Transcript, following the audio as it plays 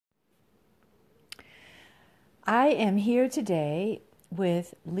I am here today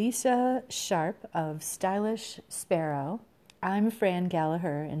with Lisa Sharp of Stylish Sparrow. I'm Fran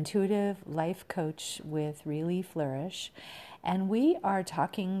Gallagher, intuitive life coach with Really Flourish, and we are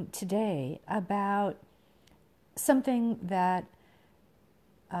talking today about something that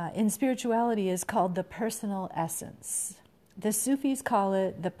in spirituality is called the personal essence. The Sufis call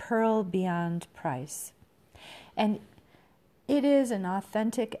it the pearl beyond price. And it is an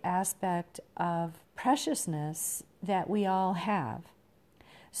authentic aspect of preciousness that we all have.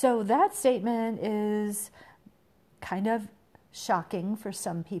 So that statement is kind of shocking for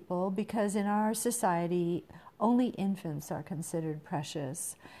some people because in our society, only infants are considered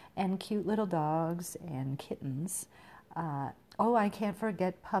precious, and cute little dogs and kittens. I can't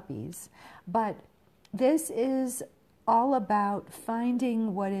forget puppies. But this is all about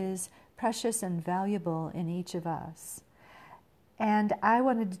finding what is precious and valuable in each of us. And I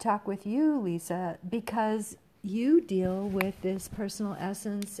wanted to talk with you, Lisa, because you deal with this personal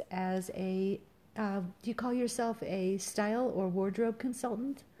essence as do you call yourself a style or wardrobe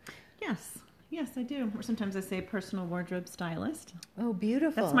consultant? Yes, I do. Or sometimes I say personal wardrobe stylist. Oh,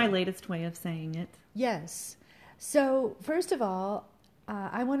 beautiful. That's my latest way of saying it. Yes. So, first of all,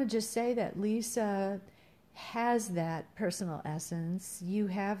 I want to just say that Lisa has that personal essence. You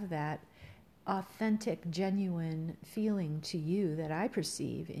have that authentic, genuine feeling to you that I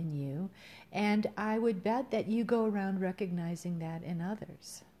perceive in you, and I would bet that you go around recognizing that in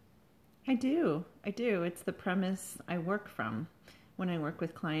others. I do. It's the premise I work from when I work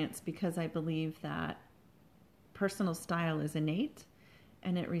with clients because I believe that personal style is innate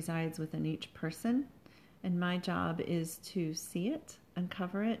and it resides within each person, and my job is to see it,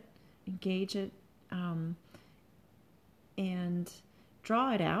 uncover it, engage it, and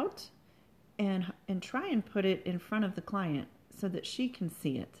draw it out and try and put it in front of the client so that she can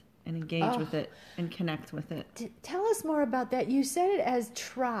see it and engage with it and connect with it. Tell us more about that. You said it as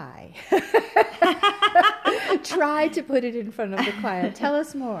try. Try to put it in front of the client. Tell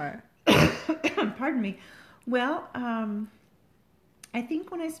us more. Pardon me. Well, I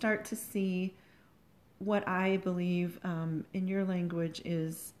think when I start to see what I believe in your language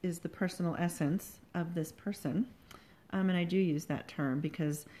is the personal essence of this person, and I do use that term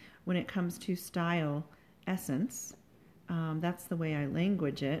because when it comes to style essence, that's the way I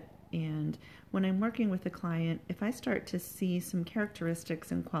language it. And when I'm working with a client, if I start to see some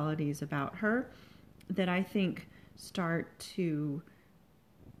characteristics and qualities about her that I think start to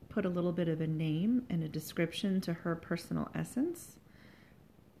put a little bit of a name and a description to her personal essence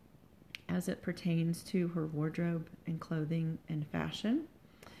as it pertains to her wardrobe and clothing and fashion,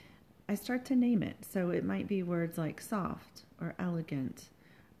 I start to name it. So it might be words like soft or elegant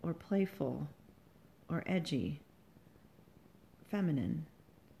or playful or edgy, feminine,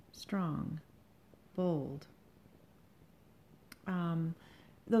 strong, bold.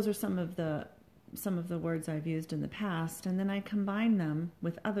 Those are some of the words I've used in the past, and then I combine them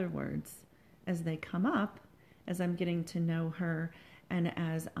with other words as they come up, as I'm getting to know her and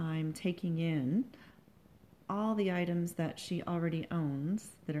as I'm taking in all the items that she already owns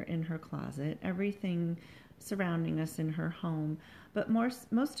that are in her closet, everything surrounding us in her home, but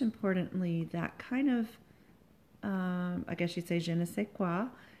most importantly, that kind of, I guess you'd say, je ne sais quoi.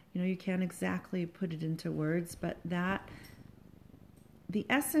 You can't exactly put it into words, but that the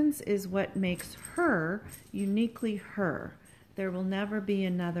essence is what makes her uniquely her. There will never be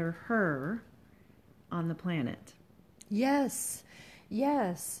another her on the planet. Yes.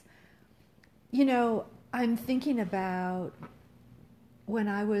 I'm thinking about when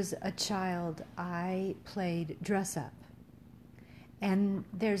I was a child, I played dress up. And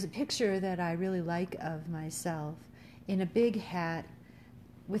there's a picture that I really like of myself in a big hat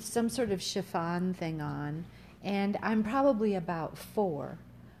with some sort of chiffon thing on, and I'm probably about 4.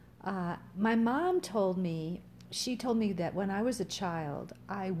 My mom told me that when I was a child,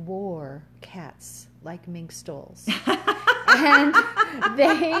 I wore cats like mink stoles. And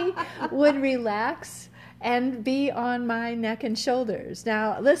they would relax and be on my neck and shoulders.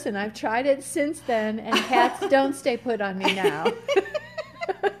 Now, listen, I've tried it since then, and cats don't stay put on me now.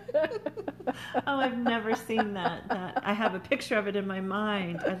 Oh, I've never seen that. I have a picture of it in my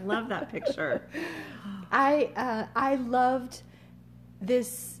mind. I love that picture. I loved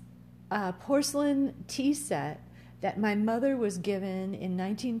this porcelain tea set that my mother was given in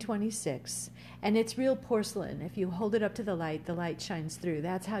 1926, and it's real porcelain. If you hold it up to the light shines through.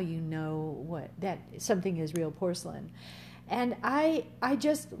 That's how you know that something is real porcelain. And I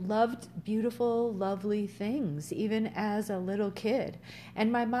just loved beautiful, lovely things, even as a little kid.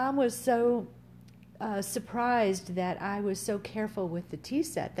 And my mom was so surprised that I was so careful with the tea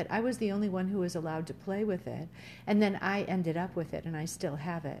set that I was the only one who was allowed to play with it. And then I ended up with it, and I still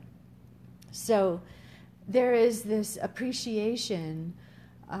have it. So there is this appreciation,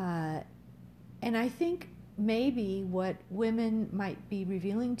 and I think maybe what women might be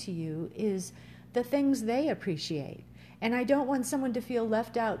revealing to you is the things they appreciate. And I don't want someone to feel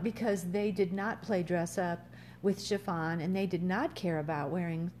left out because they did not play dress up with chiffon and they did not care about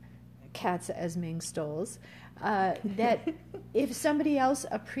wearing cats as Ming stoles. That if somebody else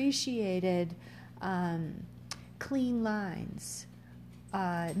appreciated clean lines,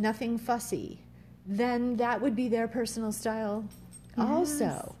 nothing fussy, then that would be their personal style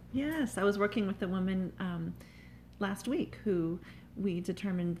also. Yes, I was working with a woman last week who we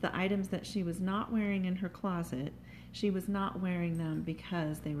determined the items that she was not wearing in her closet, she was not wearing them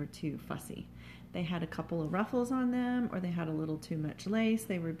because they were too fussy. They had a couple of ruffles on them, or they had a little too much lace.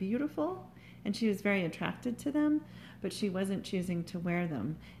 They were beautiful, and she was very attracted to them, but she wasn't choosing to wear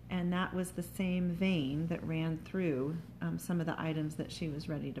them. And that was the same vein that ran through some of the items that she was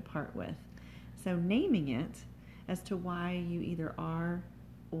ready to part with. So naming it as to why you either are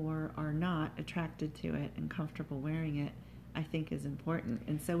or are not attracted to it and comfortable wearing it, I think is important.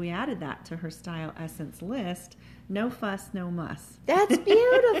 And so we added that to her style essence list. No fuss, no muss. That's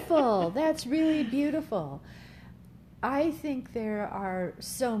beautiful. That's really beautiful. I think there are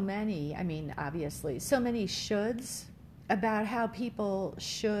so many, I mean, obviously, so many shoulds about how people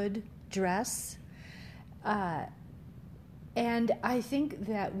should dress. And I think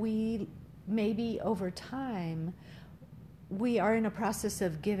that we, maybe over time, we are in a process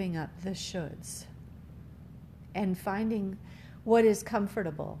of giving up the shoulds and finding what is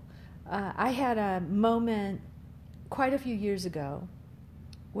comfortable. I had a moment quite a few years ago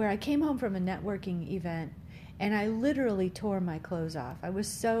where I came home from a networking event and I literally tore my clothes off. I was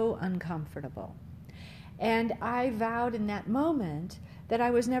so uncomfortable. And I vowed in that moment that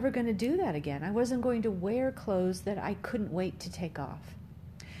I was never going to do that again. I wasn't going to wear clothes that I couldn't wait to take off.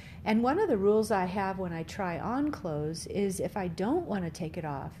 And one of the rules I have when I try on clothes is if I don't want to take it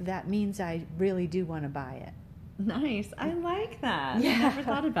off, that means I really do want to buy it. Nice. I like that. Yeah. I never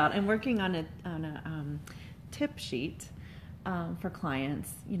thought about it. I'm working on a tip sheet for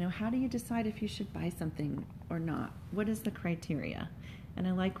clients. You know, how do you decide if you should buy something or not? What is the criteria? And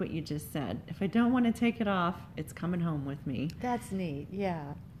I like what you just said. If I don't want to take it off, it's coming home with me. That's neat,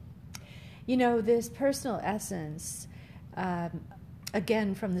 yeah. You know, this personal essence,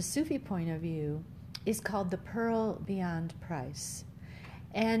 again, from the Sufi point of view, is called the pearl beyond price.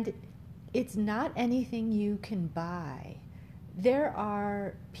 And it's not anything you can buy. There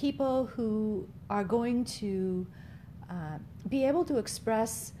are people who are going to be able to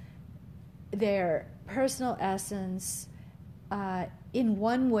express their personal essence in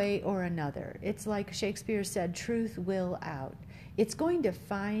one way or another. It's like Shakespeare said, truth will out. It's going to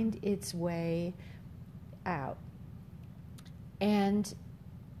find its way out. And,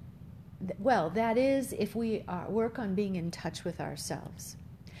 well, that is if we work on being in touch with ourselves.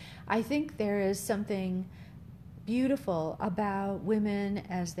 I think there is something beautiful about women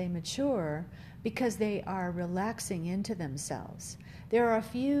as they mature because they are relaxing into themselves. There are a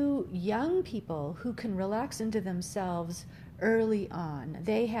few young people who can relax into themselves early on.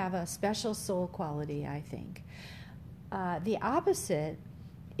 They have a special soul quality, I think. The opposite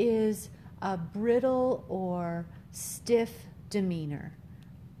is a brittle or stiff demeanor.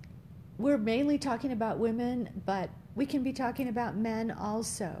 We're mainly talking about women, but we can be talking about men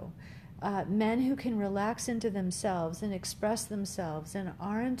also. Men who can relax into themselves and express themselves and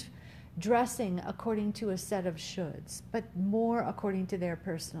aren't dressing according to a set of shoulds, but more according to their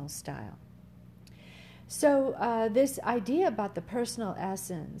personal style. So this idea about the personal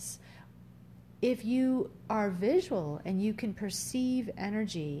essence, if you are visual and you can perceive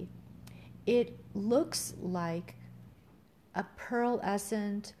energy, it looks like a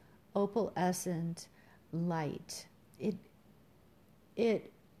pearlescent, opalescent light.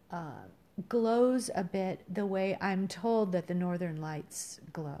 It glows a bit the way I'm told that the northern lights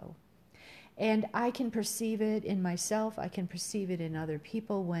glow. And I can perceive it in myself, I can perceive it in other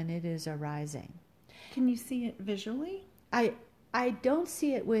people when it is arising. Can you see it visually? I don't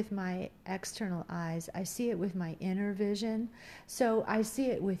see it with my external eyes. I see it with my inner vision. So I see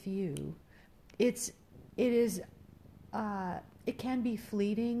it with you. It can be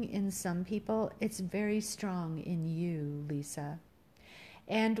fleeting in some people. It's very strong in you, Lisa.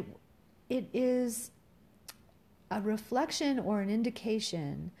 And it is a reflection or an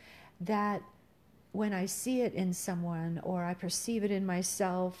indication that when I see it in someone or I perceive it in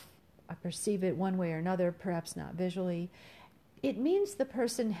myself, I perceive it one way or another, perhaps not visually, it means the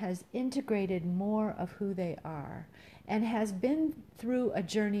person has integrated more of who they are and has been through a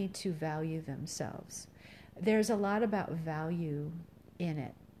journey to value themselves. There's a lot about value in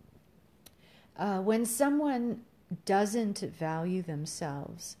it. When someone doesn't value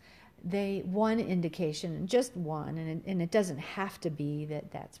themselves, one indication, just one, and it doesn't have to be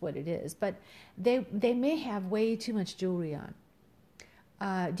that that's what it is, but they may have way too much jewelry on.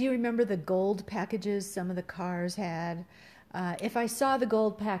 Do you remember the gold packages some of the cars had? If I saw the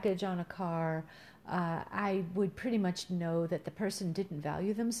gold package on a car, I would pretty much know that the person didn't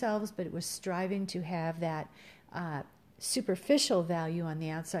value themselves, but it was striving to have that superficial value on the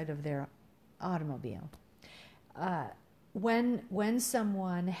outside of their automobile. When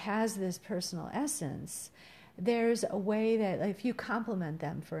someone has this personal essence, there's a way that if you compliment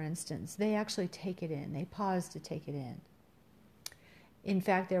them, for instance, they actually take it in. They pause to take it in. In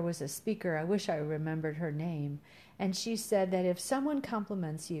fact, there was a speaker, I wish I remembered her name, and she said that if someone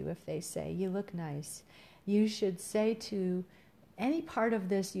compliments you, if they say, you look nice, you should say to any part of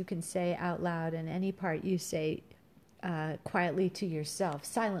this you can say out loud, and any part you say quietly to yourself,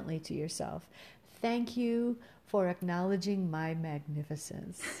 silently to yourself, thank you for acknowledging my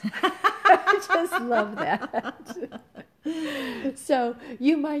magnificence. I just love that. So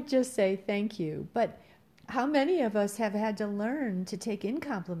you might just say thank you, but how many of us have had to learn to take in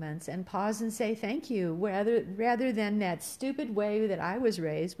compliments and pause and say thank you, rather than that stupid way that I was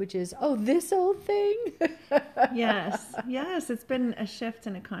raised, which is, oh, this old thing? Yes. It's been a shift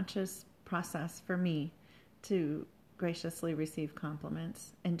and a conscious process for me to graciously receive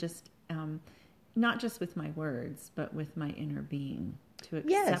compliments and just, not just with my words, but with my inner being, to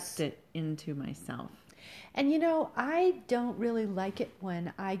accept it into myself. And I don't really like it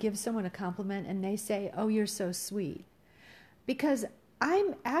when I give someone a compliment and they say, oh, you're so sweet. Because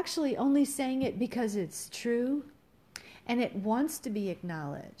I'm actually only saying it because it's true and it wants to be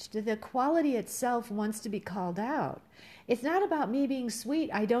acknowledged. The quality itself wants to be called out. It's not about me being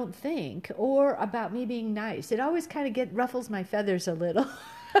sweet, I don't think, or about me being nice. It always kind of ruffles my feathers a little.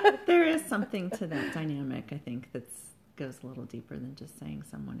 There is something to that dynamic, I think, that goes a little deeper than just saying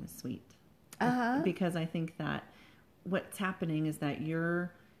someone is sweet. Because I think that what's happening is that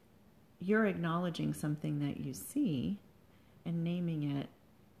you're acknowledging something that you see and naming it,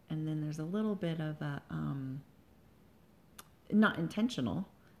 and then there's a little bit of a not intentional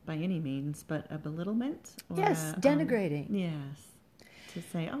by any means, but a belittlement. Or denigrating. Yes, to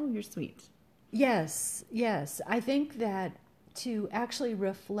say, oh, you're sweet. Yes. I think that to actually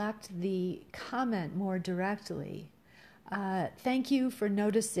reflect the comment more directly. Thank you for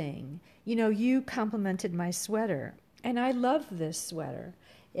noticing. You complimented my sweater, and I love this sweater.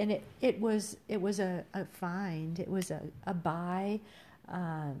 And it was a find. It was a buy.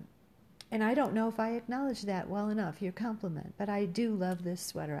 And I don't know if I acknowledged that well enough, your compliment. But I do love this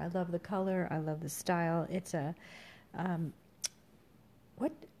sweater. I love the color. I love the style. It's a,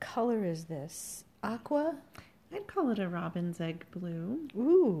 what color is this? Aqua? I'd call it a robin's egg blue.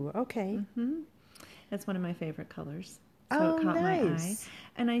 Ooh, okay. Mm-hmm. That's one of my favorite colors. So it caught nice. my eye.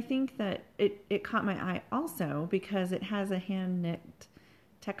 And I think that it caught my eye also because it has a hand-knit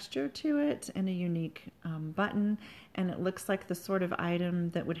texture to it and a unique button. And it looks like the sort of item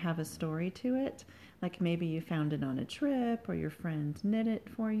that would have a story to it. Like maybe you found it on a trip or your friend knit it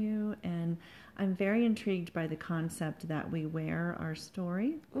for you. And I'm very intrigued by the concept that we wear our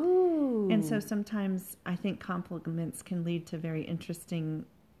story. Ooh. And so sometimes I think compliments can lead to very interesting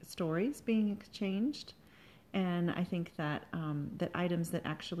stories being exchanged. And I think that that items that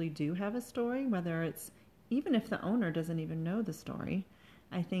actually do have a story, whether it's, even if the owner doesn't even know the story,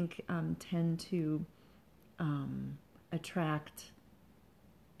 I think tend to attract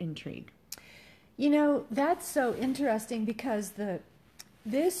intrigue. That's so interesting because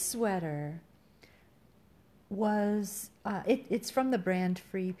this sweater was, it's from the brand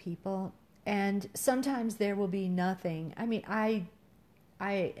Free People, and sometimes there will be nothing. I mean, I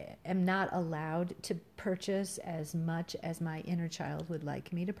am not allowed to purchase as much as my inner child would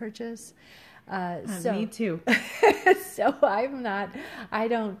like me to purchase. Me too. So I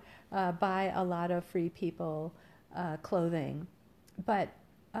don't buy a lot of Free People clothing. But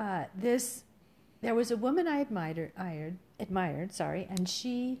there was a woman I admired, and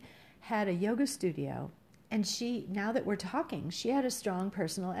she had a yoga studio. And now that we're talking, she had a strong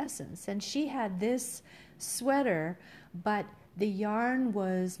personal essence. And she had this sweater, but the yarn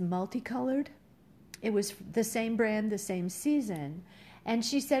was multicolored. It was the same brand, the same season. And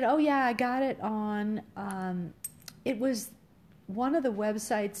she said, oh, yeah, I got it on, it was one of the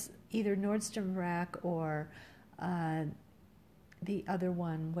websites, either Nordstrom Rack or the other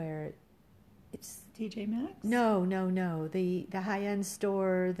one where it's TJ Maxx? no. The high-end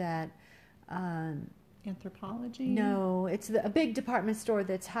store that Anthropologie? no, it's a big department store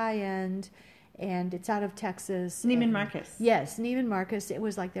that's high-end, and it's out of Texas. Neiman Marcus. Yes, Neiman Marcus. It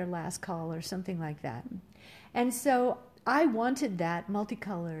was like their last call or something like that. And so I wanted that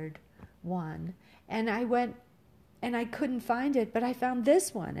multicolored one, and I went and I couldn't find it, but I found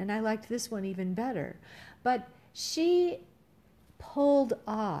this one, and I liked this one even better. But she pulled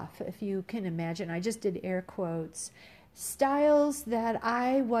off, if you can imagine, I just did air quotes, styles that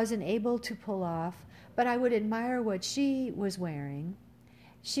I wasn't able to pull off, but I would admire what she was wearing.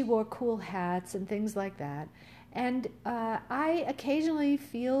 She wore cool hats and things like that. And I occasionally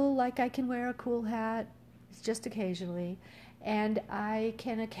feel like I can wear a cool hat, it's just occasionally, and I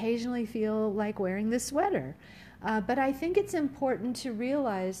can occasionally feel like wearing this sweater. But I think it's important to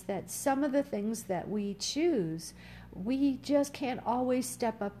realize that some of the things that we choose, we just can't always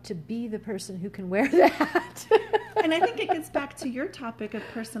step up to be the person who can wear that. And I think it gets back to your topic of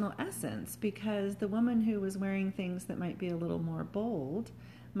personal essence, because the woman who was wearing things that might be a little more bold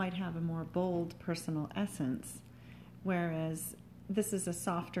might have a more bold personal essence, whereas this is a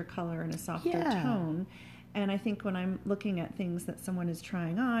softer color and a softer tone. And I think when I'm looking at things that someone is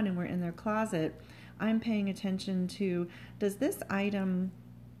trying on and we're in their closet, I'm paying attention to, does this item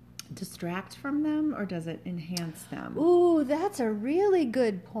distract from them or does it enhance them? Ooh, that's a really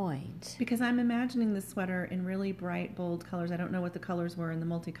good point. Because I'm imagining the sweater in really bright, bold colors. I don't know what the colors were in the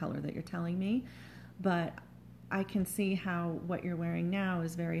multicolor that you're telling me, but I can see how what you're wearing now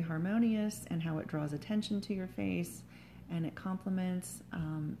is very harmonious and how it draws attention to your face and it complements.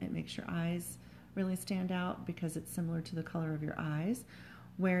 It makes your eyes really stand out because it's similar to the color of your eyes.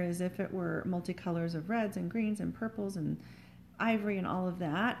 Whereas if it were multicolors of reds and greens and purples and ivory and all of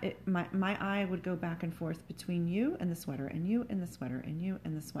that, my eye would go back and forth between you and the sweater and you and the sweater and you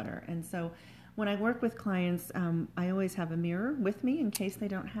and the sweater. And so when I work with clients, I always have a mirror with me in case they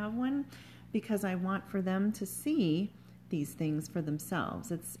don't have one, because I want for them to see these things for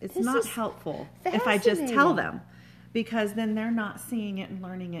themselves. It's not helpful if I just tell them, because then they're not seeing it and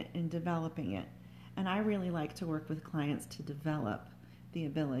learning it and developing it. And I really like to work with clients to develop the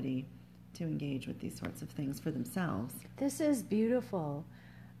ability to engage with these sorts of things for themselves. This is beautiful.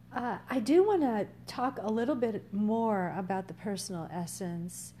 I do want to talk a little bit more about the personal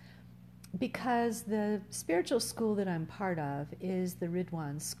essence, because the spiritual school that I'm part of is the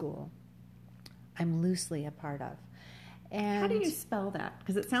Ridwan School. I'm loosely a part of. And how do you spell that?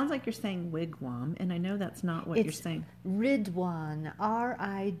 Because it sounds like you're saying wigwam, and I know that's not what you're saying. Ridwan,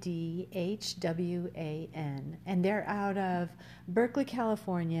 Ridhwan, and they're out of Berkeley,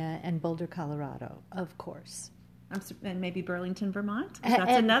 California, and Boulder, Colorado, of course. And maybe Burlington, Vermont?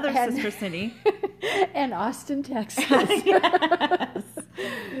 That's another sister city. And Austin, Texas. Yes.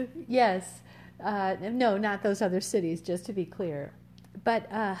 Yes. No, not those other cities, just to be clear.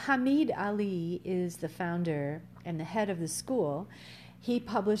 But Hamid Ali is the founder and the head of the school. He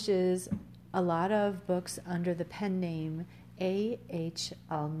publishes a lot of books under the pen name A.H.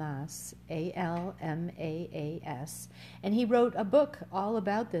 Almaas, Almaas, and he wrote a book all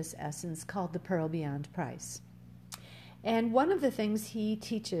about this essence called The Pearl Beyond Price. And one of the things he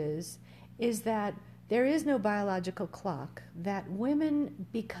teaches is that there is no biological clock, that women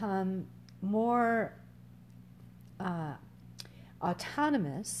become more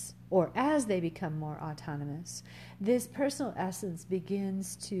autonomous, or as they become more autonomous, this personal essence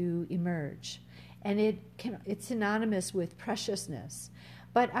begins to emerge, and it's synonymous with preciousness.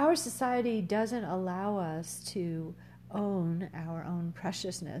 But our society doesn't allow us to own our own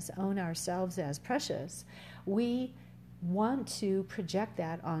preciousness, own ourselves as precious. We want to project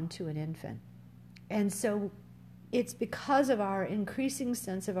that onto an infant. And so it's because of our increasing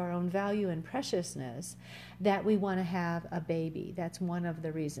sense of our own value and preciousness that we want to have a baby. That's one of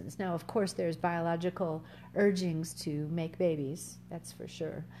the reasons. Now, of course, there's biological urgings to make babies, that's for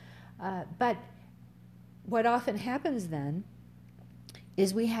sure. But what often happens then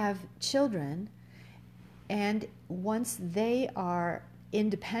is we have children, and once they are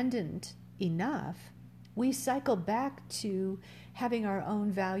independent enough, we cycle back to having our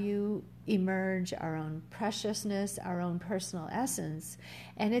own value emerge, our own preciousness, our own personal essence,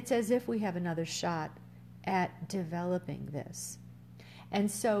 and it's as if we have another shot at developing this.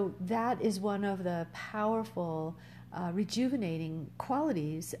 And so that is one of the powerful, rejuvenating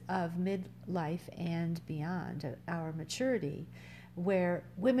qualities of midlife and beyond, our maturity, where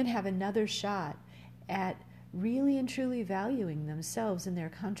women have another shot at really and truly valuing themselves and their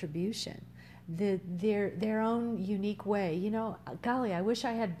contribution. Their own unique way. You know, golly, I wish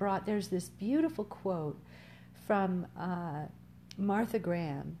I had brought, there's this beautiful quote from Martha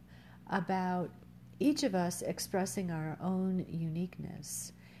Graham about each of us expressing our own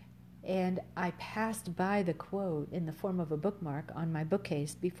uniqueness. And I passed by the quote in the form of a bookmark on my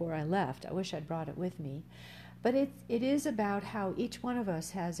bookcase before I left. I wish I'd brought it with me. But it is about how each one of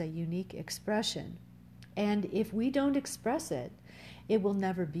us has a unique expression. And if we don't express it, it will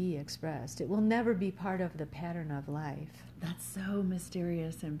never be expressed. It will never be part of the pattern of life. That's so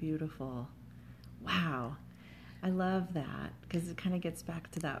mysterious and beautiful. Wow. I love that, because it kind of gets back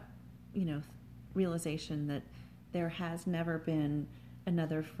to that, realization that there has never been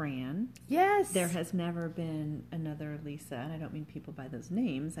another Fran. Yes. There has never been another Lisa. And I don't mean people by those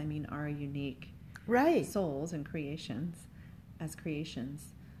names. I mean our unique souls and creations as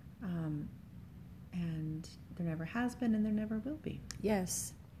creations. And there never has been, and there never will be.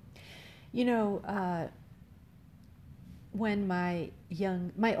 Yes. When my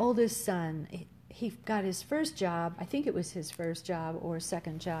oldest son, he got his first job, I think it was his first job or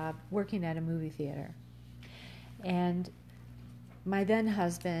second job, working at a movie theater. And my then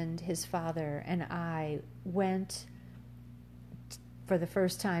husband, his father, and I went for the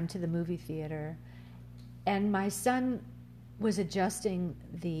first time to the movie theater, and my son was adjusting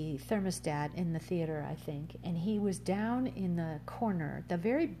the thermostat in the theater, I think, and he was down in the corner, the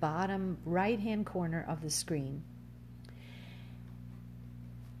very bottom right-hand corner of the screen.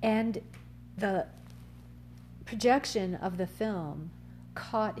 And the projection of the film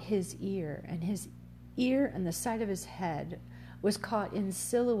caught his ear, and his ear and the side of his head was caught in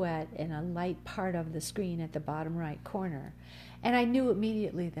silhouette in a light part of the screen at the bottom right corner. And I knew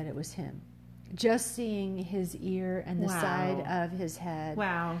immediately that it was him. Just seeing his ear and the side of his head.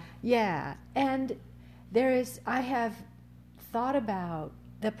 Wow. Yeah. And I have thought about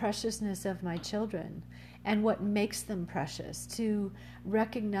the preciousness of my children and what makes them precious, to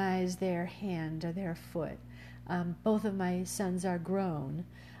recognize their hand or their foot. Both of my sons are grown,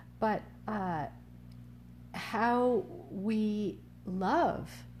 but how we love,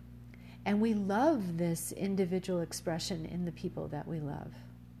 and we love this individual expression in the people that we love.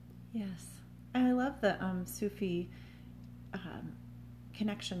 Yes. And I love the Sufi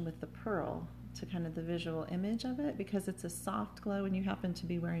connection with the pearl to kind of the visual image of it, because it's a soft glow, and you happen to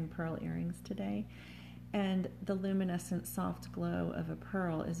be wearing pearl earrings today. And the luminescent soft glow of a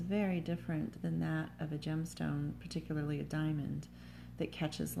pearl is very different than that of a gemstone, particularly a diamond, that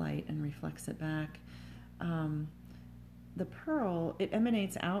catches light and reflects it back. The pearl, it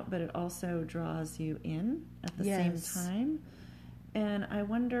emanates out, but it also draws you in at the same time. And I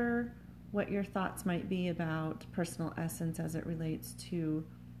wonder what your thoughts might be about personal essence as it relates to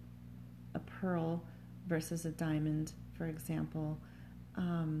a pearl versus a diamond, for example.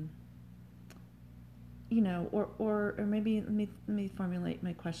 Or maybe let me formulate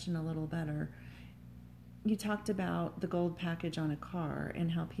my question a little better. You talked about the gold package on a car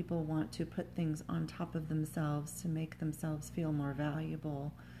and how people want to put things on top of themselves to make themselves feel more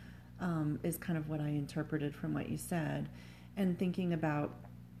valuable, is kind of what I interpreted from what you said. And thinking about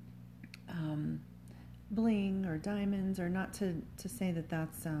bling or diamonds, or not to say that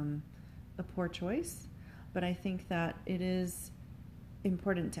that's a poor choice, but I think that it is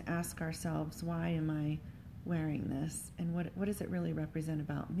important to ask ourselves, why am I wearing this, and what does it really represent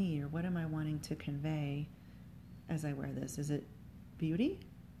about me, or what am I wanting to convey as I wear this? Is it beauty?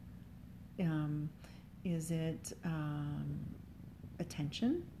 Is it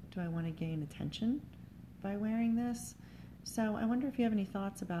attention? Do I want to gain attention by wearing this? So I wonder if you have any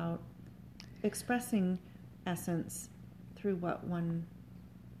thoughts about expressing essence through what one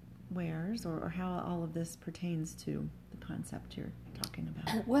wears, or how all of this pertains to the concept you're talking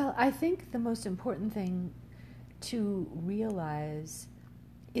about. Well, I think the most important thing to realize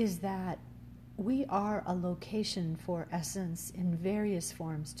is that we are a location for essence in various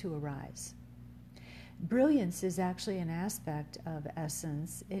forms to arise. Brilliance is actually an aspect of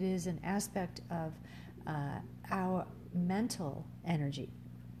essence. It is an aspect of our mental energy,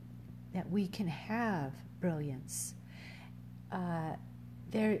 that we can have brilliance.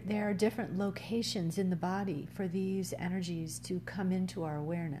 There are different locations in the body for these energies to come into our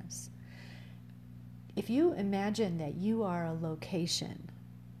awareness. If you imagine that you are a location,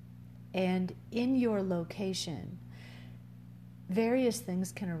 and in your location, various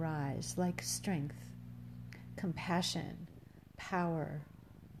things can arise, like strength, compassion, power,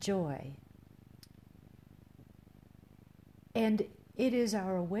 joy. And it is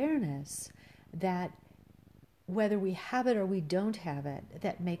our awareness that whether we have it or we don't have it,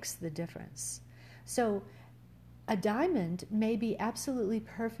 that makes the difference. So a diamond may be absolutely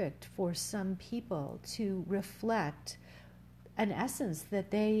perfect for some people to reflect an essence that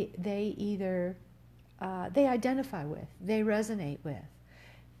they either they identify with, they resonate with.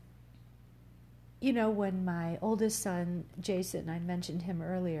 you know, when my oldest son, Jason, I mentioned him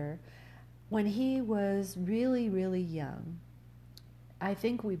earlier, when he was really, really young, I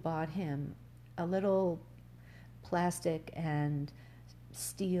think we bought him a little plastic and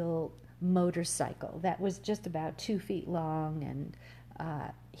steel motorcycle that was just about 2 feet long, and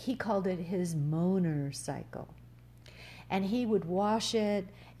he called it his motorcycle. And he would wash it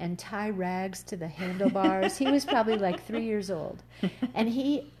and tie rags to the handlebars. He was probably like 3 years old. And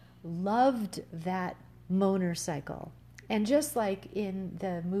he loved that motorcycle. And just like in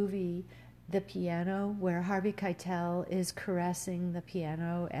the movie The Piano, where Harvey Keitel is caressing the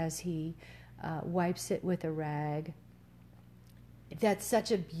piano as he wipes it with a rag, that's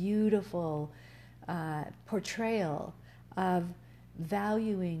such a beautiful portrayal of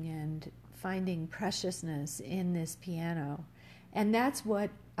valuing and finding preciousness in this piano. And that's what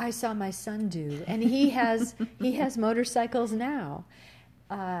I saw my son do. And he has motorcycles now.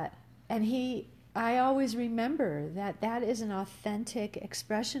 And I always remember that is an authentic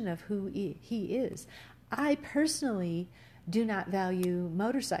expression of who he is. I personally do not value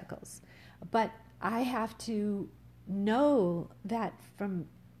motorcycles, but I have to know that from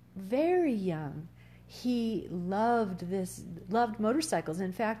very young he loved motorcycles.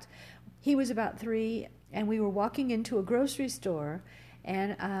 In fact, he was about 3, and we were walking into a grocery store,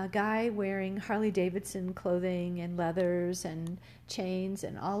 and a guy wearing Harley Davidson clothing and leathers and chains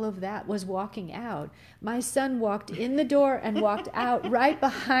and all of that was walking out. My son walked in the door and walked out right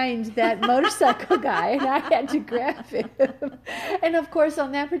behind that motorcycle guy, and I had to grab him. And of course,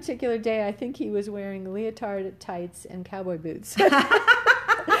 on that particular day, I think he was wearing leotard tights and cowboy boots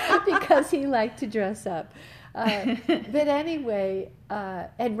because he liked to dress up. But anyway,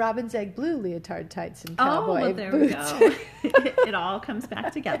 and Robin's Egg Blue leotard tights and cowboy there boots. we go. It all comes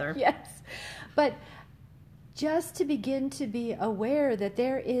back together. Yes. But just to begin to be aware that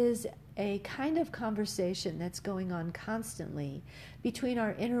there is a kind of conversation that's going on constantly between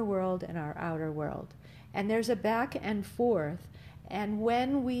our inner world and our outer world. And there's a back and forth. And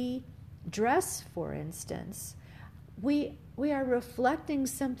when we dress, for instance, we are reflecting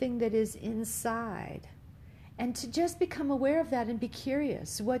something that is inside. And to just become aware of that and be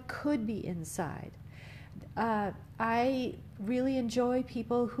curious, what could be inside? I really enjoy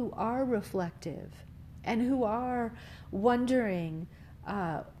people who are reflective and who are wondering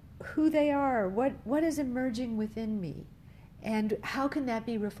who they are, what is emerging within me, and how can that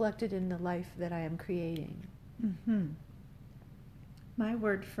be reflected in the life that I am creating. Mm-hmm. My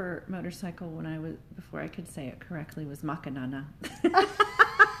word for motorcycle before I could say it correctly, was makanana.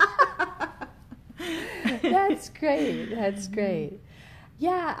 That's great. That's great.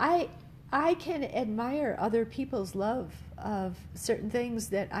 Yeah, I can admire other people's love of certain things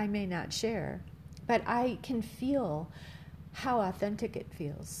that I may not share, but I can feel how authentic it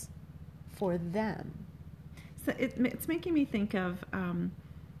feels for them. So it's making me think of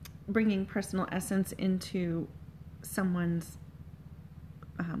bringing personal essence into someone's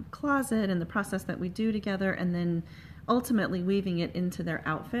closet and the process that we do together, and then ultimately weaving it into their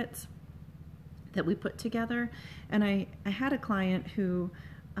outfits that we put together. And I had a client who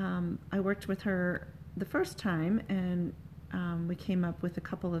I worked with her the first time, and we came up with a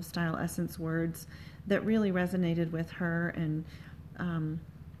couple of style essence words that really resonated with her, and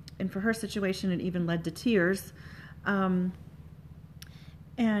for her situation it even led to tears,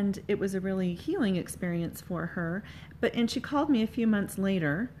 and it was a really healing experience for her. And she called me a few months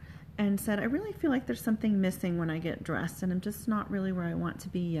later and said, I really feel like there's something missing when I get dressed, and I'm just not really where I want to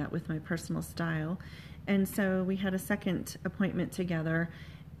be yet with my personal style. And so we had a second appointment together,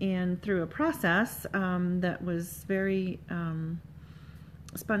 and through a process that was very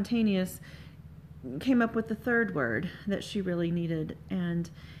spontaneous, came up with the third word that she really needed, and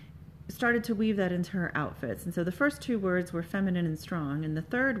started to weave that into her outfits. And so the first 2 words were feminine and strong, and the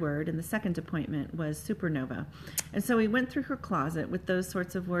third word in the second appointment was supernova. And so we went through her closet with those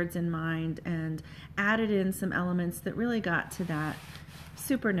sorts of words in mind and added in some elements that really got to that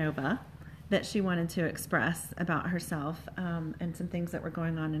supernova that she wanted to express about herself, and some things that were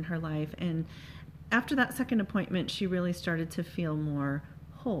going on in her life. And after that second appointment, she really started to feel more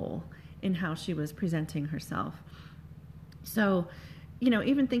whole in how she was presenting herself. So,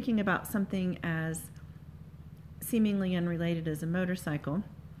 even thinking about something as seemingly unrelated as a motorcycle,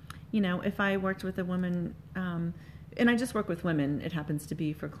 if I worked with a woman, and I just work with women, it happens to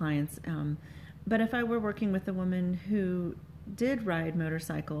be for clients, but if I were working with a woman who did ride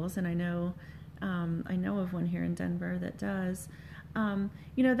motorcycles, and I know of one here in Denver that does,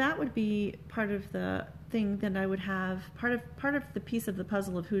 that would be part of the thing that I would have, part of the piece of the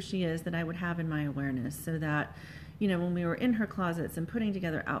puzzle of who she is that I would have in my awareness, so that when we were in her closets and putting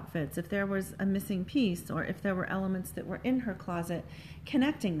together outfits, if there was a missing piece or if there were elements that were in her closet,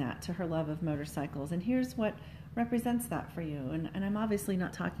 connecting that to her love of motorcycles. And here's what represents that for you. And I'm obviously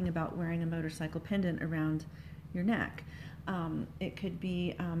not talking about wearing a motorcycle pendant around your neck. It could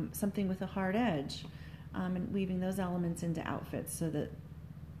be something with a hard edge, and weaving those elements into outfits so that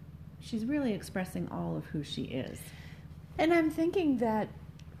she's really expressing all of who she is. And I'm thinking that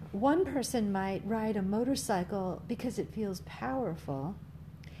one person might ride a motorcycle because it feels powerful.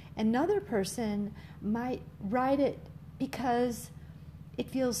 Another person might ride it because it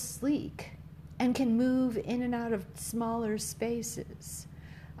feels sleek and can move in and out of smaller spaces.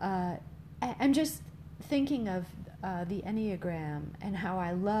 I'm just thinking of the Enneagram and how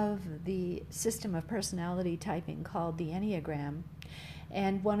I love the system of personality typing called the Enneagram.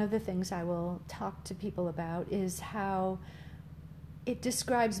 And one of the things I will talk to people about is how it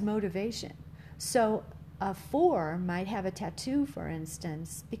describes motivation. So a 4 might have a tattoo, for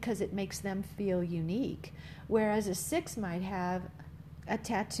instance, because it makes them feel unique, whereas a 6 might have a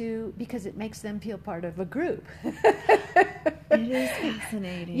tattoo because it makes them feel part of a group. It is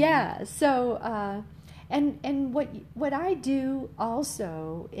fascinating. Yeah. So, and what I do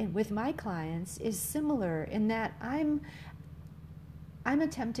also with my clients is similar in that I'm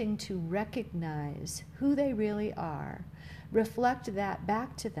attempting to recognize who they really are, reflect that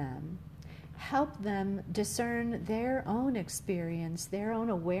back to them, help them discern their own experience, their own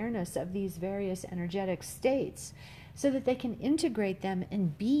awareness of these various energetic states, so that they can integrate them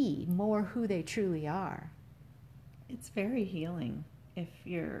and be more who they truly are. It's very healing if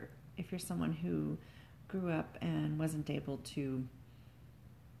you're someone who grew up and wasn't able to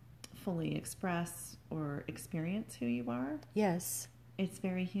fully express or experience who you are. Yes. It's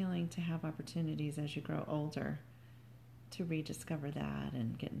very healing to have opportunities as you grow older to rediscover that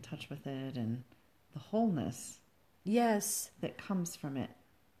and get in touch with it, and the wholeness Yes. that comes from it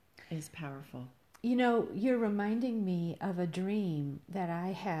is powerful. You're reminding me of a dream that I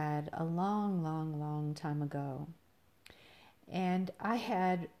had a long, long, long time ago. And I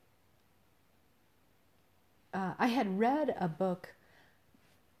had read a book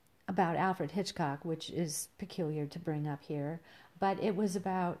about Alfred Hitchcock, which is peculiar to bring up here, but it was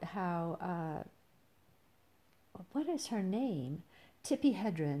about how, what is her name? Tippi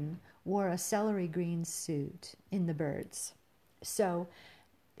Hedren wore a celery green suit in The Birds. So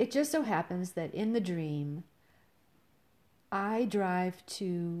it just so happens that in the dream, I drive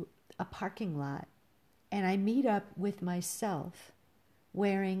to a parking lot and I meet up with myself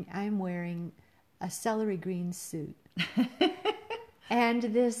I'm wearing a celery green suit. And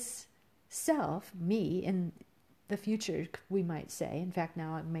this self, me, in the future, we might say, in fact,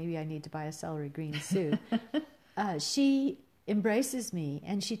 now maybe I need to buy a celery green suit, she embraces me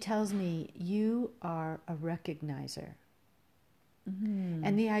and she tells me, "You are a recognizer." Mm-hmm.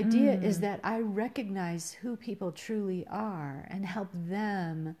 And the idea is that I recognize who people truly are and help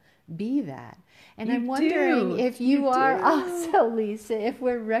them be that. And I'm wondering if you are also, Lisa, if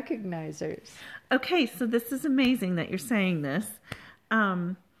we're recognizers. Okay, so this is amazing that you're saying this.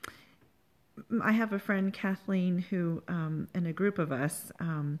 I have a friend, Kathleen, who, in a group of us,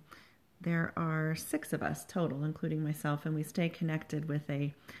 there are 6 of us total, including myself, and we stay connected with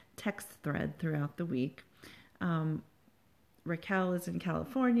a text thread throughout the week. Raquel is in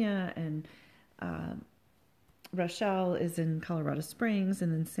California, and Rochelle is in Colorado Springs,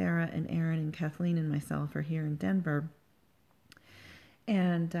 and then Sarah and Aaron and Kathleen and myself are here in Denver.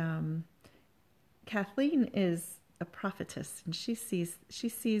 And Kathleen is a prophetess, and she sees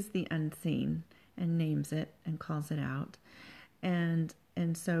the unseen and names it and calls it out. And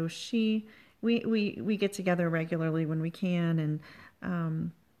so we get together regularly when we can,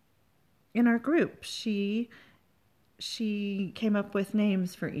 and in our group she came up with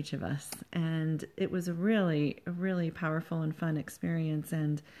names for each of us, and it was a really powerful and fun experience.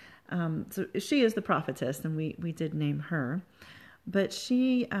 And so she is the prophetess, and we did name her, but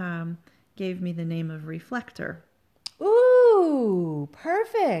she gave me the name of Reflector. Ooh,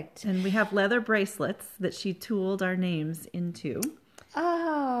 perfect. And we have leather bracelets that she tooled our names into.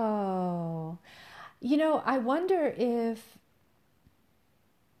 Oh, I wonder if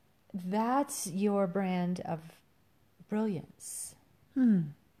that's your brand of brilliance.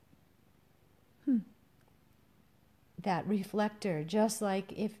 That reflector, just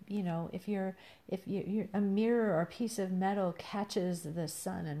like if you're a mirror or a piece of metal catches the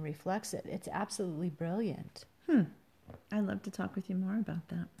sun and reflects it, it's absolutely brilliant. I'd love to talk with you more about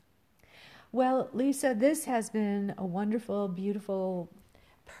that. Well, Lisa, this has been a wonderful, beautiful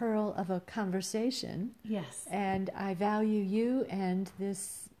pearl of a conversation. Yes. And I value you and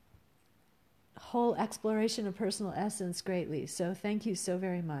this whole exploration of personal essence greatly. So thank you so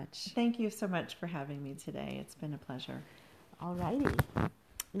very much. Thank you so much for having me today. It's been a pleasure. All righty.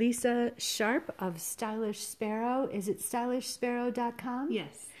 Lisa Sharp of Stylish Sparrow. Is it stylishsparrow.com?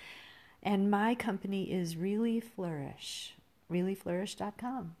 Yes. And my company is Really Flourish.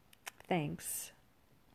 reallyflourish.com. Thanks.